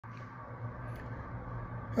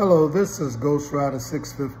Hello, this is Ghost Rider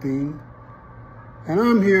 615, and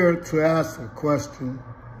I'm here to ask a question.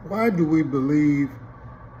 Why do we believe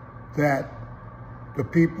that the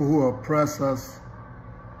people who oppress us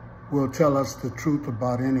will tell us the truth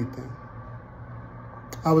about anything?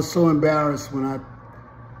 I was so embarrassed when I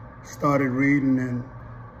started reading and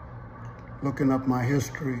looking up my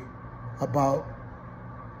history about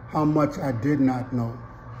how much I did not know.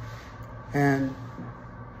 And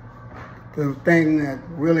the thing that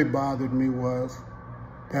really bothered me was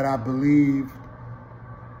that I believed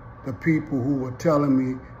the people who were telling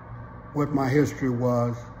me what my history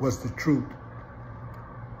was the truth.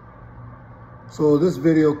 So this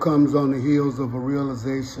video comes on the heels of a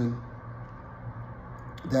realization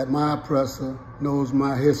that my oppressor knows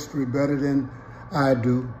my history better than I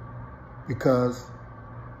do because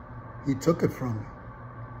he took it from me.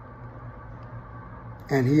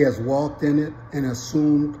 And he has walked in it and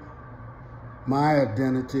assumed my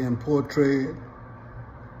identity and portrayed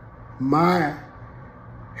my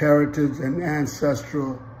heritage and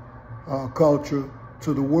ancestral culture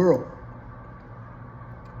to the world,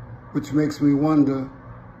 which makes me wonder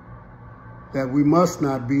that we must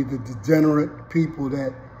not be the degenerate people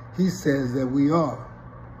that he says that we are.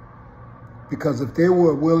 Because if they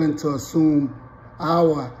were willing to assume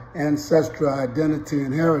our ancestral identity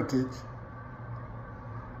and heritage,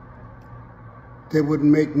 they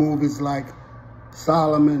wouldn't make movies like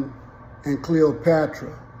Solomon and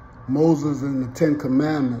Cleopatra, Moses and the Ten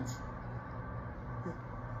Commandments,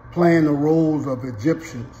 playing the roles of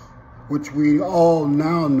Egyptians, which we all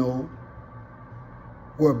now know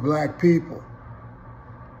were black people,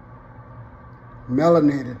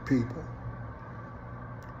 melanated people.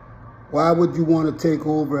 Why would you want to take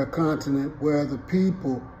over a continent where the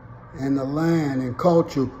people and the land and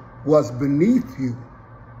culture was beneath you,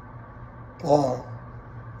 or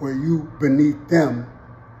were you beneath them,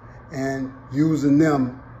 and using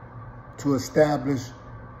them to establish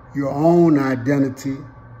your own identity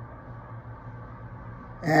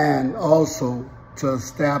and also to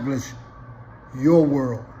establish your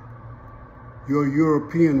world, your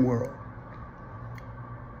European world?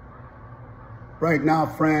 Right now,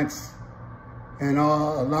 France and a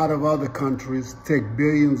lot of other countries take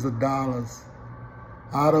billions of dollars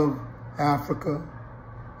out of Africa,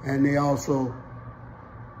 and they also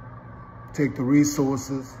take the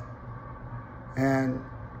resources, and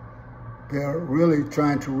they're really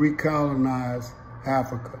trying to recolonize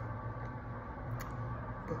Africa.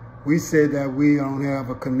 We say that we don't have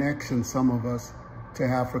a connection, some of us, to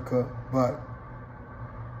Africa, but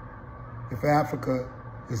if Africa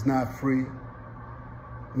is not free,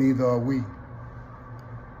 neither are we.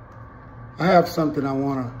 I have something I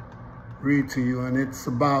want to read to you, and it's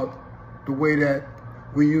about the way that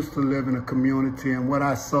we used to live in a community and what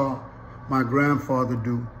I saw my grandfather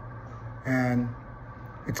do, and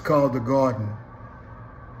it's called The Garden.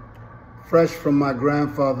 Fresh from my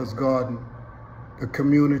grandfather's garden, the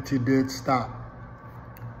community did stop.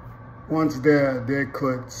 Once there, they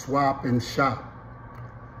could swap and shop.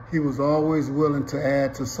 He was always willing to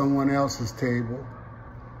add to someone else's table,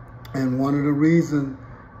 and one of the reasons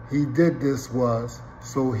he did this was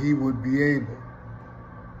so he would be able.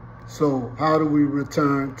 So how do we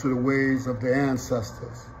return to the ways of the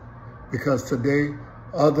ancestors? Because today,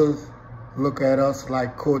 others look at us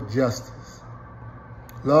like court justice.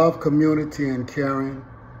 Love, community, and caring,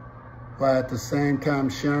 while at the same time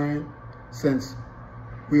sharing, since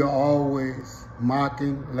we are always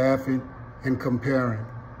mocking, laughing, and comparing.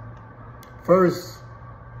 First,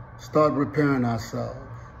 start repairing ourselves.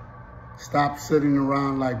 Stop sitting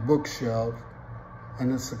around like bookshelves,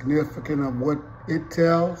 and the significance of what it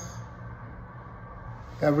tells.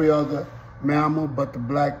 Every other mammal but the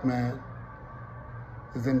black man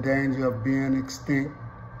is in danger of being extinct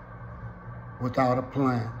without a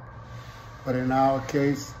plan. But in our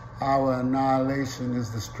case, our annihilation is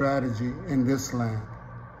the strategy in this land.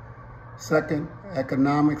 Second,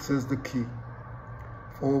 economics is the key.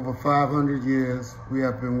 For over 500 years, we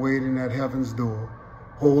have been waiting at heaven's door,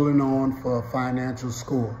 holding on for a financial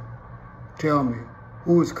score. Tell me,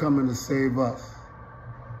 who is coming to save us?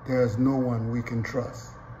 There is no one we can trust.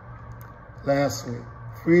 Lastly,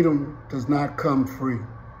 freedom does not come free.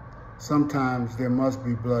 Sometimes there must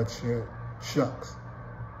be bloodshed. Shucks,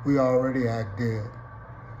 we already act dead.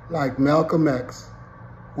 Like Malcolm X,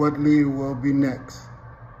 what leader will be next?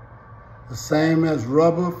 The same as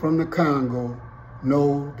rubber from the Congo,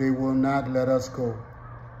 no, they will not let us go.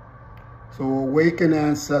 So awaken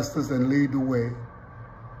ancestors and lead the way.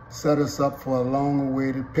 Set us up for a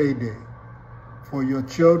long-awaited payday. For your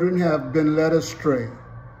children have been led astray.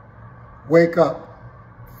 Wake up,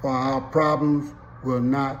 for our problems will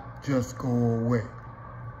not just go away.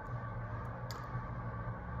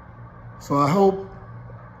 So I hope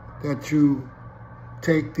that you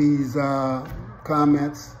take these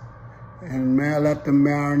comments and let them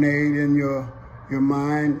marinate in your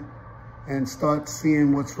mind and start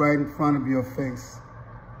seeing what's right in front of your face.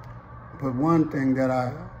 But one thing that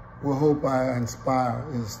I will hope I inspire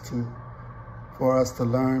is for us to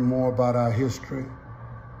learn more about our history,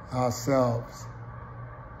 ourselves.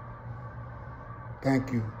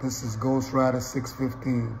 Thank you. This is Ghost Rider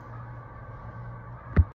 615.